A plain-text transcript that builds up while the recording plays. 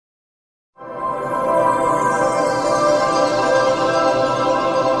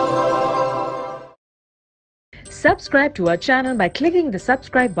Subscribe to our channel by clicking the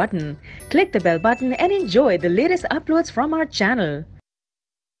subscribe button. Click the bell button and enjoy the latest uploads from our channel.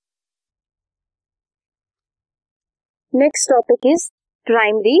 Next topic is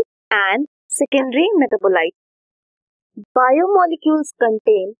primary and secondary metabolites. Biomolecules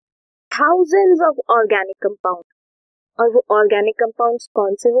contain thousands of organic compounds. और वो organic compounds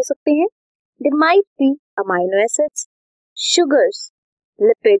कौन से हो सकते हैं? They might be amino acids, sugars,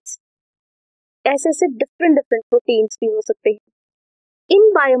 lipids, ऐसे different proteins भी हो सकते हैं. इन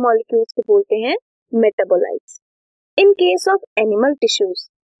biomolecules को बोलते हैं metabolites. In case of animal tissues,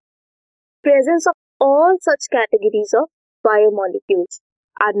 presence of all such categories of biomolecules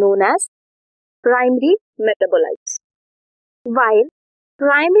are known as primary metabolites. While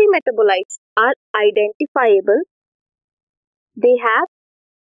primary metabolites are identifiable, they have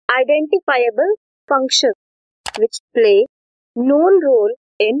identifiable functions which play known role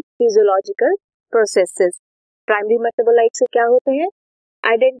in physiological processes. Primary metabolites से क्या होते हैं?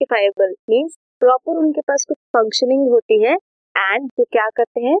 Identifiable means proper उनके पास कुछ functioning होती है and जो क्या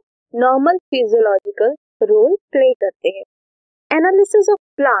करते हैं? Normal physiological role play करते हैं. Analysis of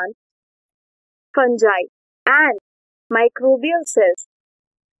plants, fungi and microbial cells,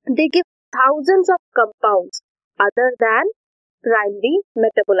 they give thousands of compounds other than primary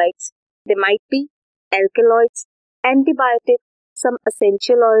metabolites. They might be alkaloids, antibiotics, some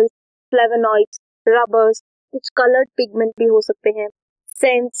essential oils, flavonoids, rubbers, कुछ colored pigment भी हो सकते हैं,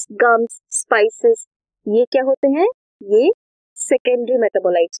 scents, gums, spices. ये क्या होते हैं? ये secondary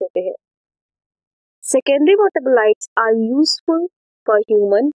metabolites होते हैं. Secondary metabolites are useful for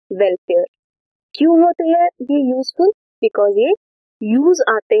human welfare. क्यों होते हैं ये useful? Because ये use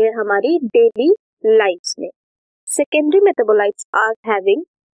आते हैं हमारी daily lives में. Secondary metabolites are having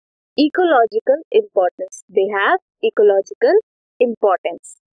ecological importance. They have ecological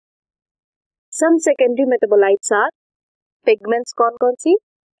importance. Some secondary metabolites are pigments कौन सी?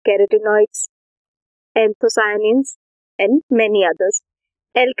 Carotenoids, anthocyanins and many others.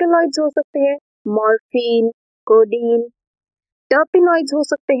 Alkaloids हो सकते हैं morphine, codeine. Terpenoids हो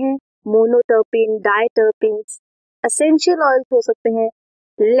सकते हैं monoterpene, diterpenes. Essential oils हो सकते हैं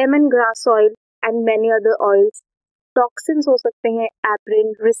lemongrass oil and many other oils. Toxins हो सकते हैं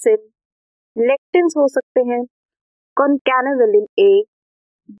aprin, ricin. Lectins हो सकते हैं concanavalin A.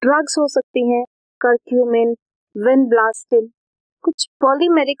 Drugs हो सकती हैं curcumin, vinblastine. कुछ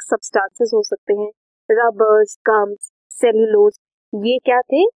polymeric substances हो सकते हैं rubbers, gums, cellulose. ये क्या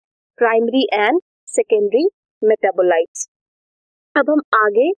थे? Primary and secondary metabolites. अब हम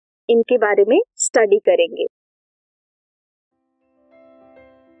आगे इनके बारे में स्टडी करेंगे.